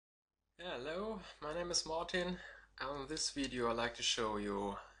Hello, my name is Martin, and in this video I'd like to show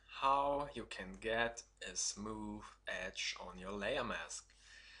you how you can get a smooth edge on your layer mask.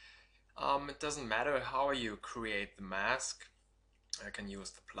 It doesn't matter how you create the mask. You can use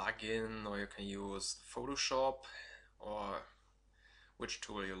the plugin, or you can use Photoshop, or which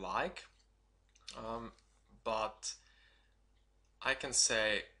tool you like. But I can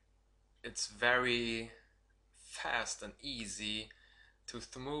say it's very fast and easy to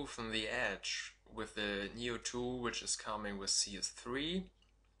smoothen the edge with the new tool which is coming with CS3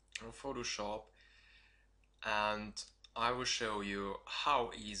 on Photoshop, and I will show you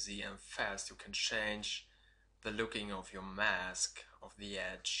how easy and fast you can change the looking of your mask of the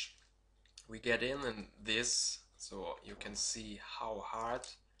edge. We get in this so you can see how hard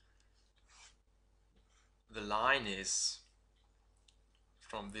the line is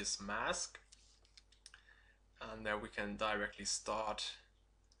from this mask, and there we can directly start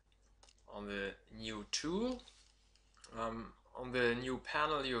on the new tool. On the new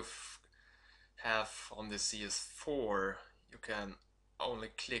panel you have on the CS4, you can only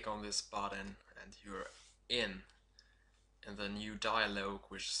click on this button and you're in the new dialog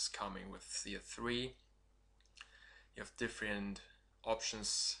which is coming with CS3. You have different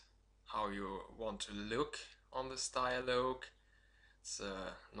options how you want to look on this dialog. It's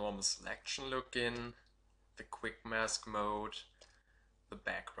a normal selection look-in, the quick mask mode, the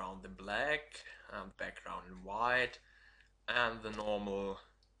background in black and background in white, and the normal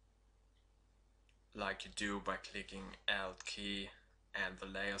like you do by clicking Alt key and the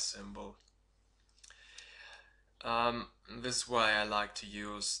layer symbol. This way I like to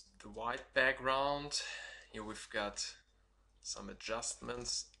use the white background. Here we've got some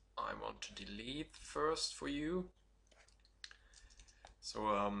adjustments I want to delete first for you.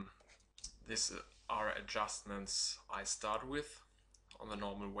 So these are adjustments I start with on the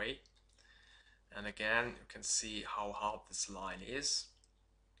normal way, and again you can see how hard this line is.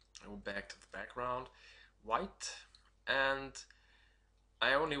 I go back to the background, white, and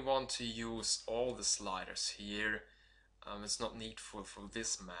I only want to use all the sliders here. It's not needful for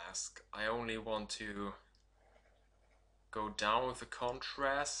this mask. I only want to go down with the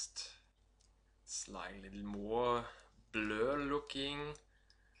contrast. It's like a little more blur looking.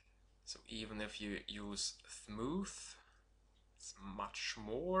 So even if you use smooth, it's much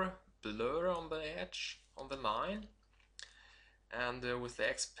more blur on the edge, on the line. And with the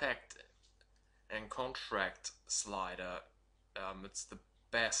expect and contract slider, it's the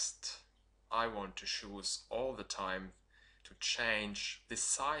best I want to choose all the time to change the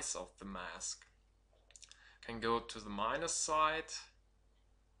size of the mask. You can go to the minus side,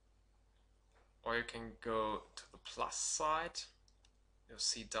 or you can go to the plus side. You'll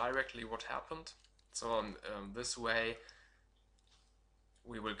see directly what happened. So on this way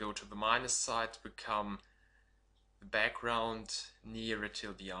we will go to the minus side to become the background nearer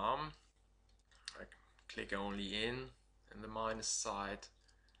to the arm. I click only in the minus side,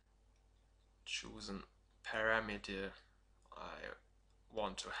 choose a parameter I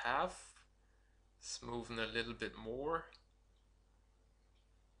want to have, smoothen a little bit more,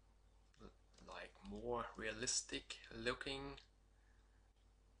 like more realistic looking,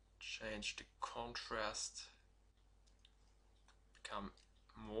 change the contrast, become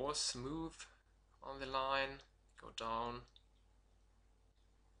more smooth on the line, go down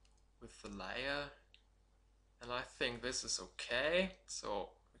with the layer, and I think this is okay, so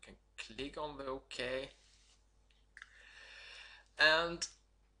we can click on the OK. And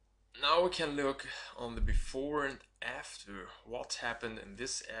now we can look on the before and after, what happened in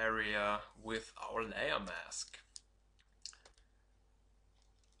this area with our layer mask.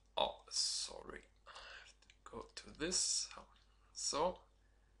 Oh, sorry, I have to go to this. So,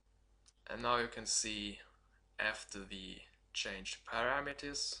 and now you can see after the changed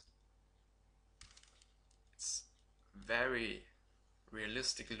parameters, it's very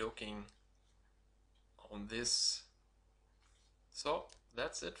realistic looking on this. So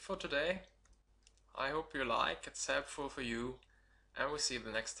that's it for today. I hope you like, it's helpful for you, and we'll see you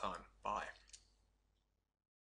the next time. Bye.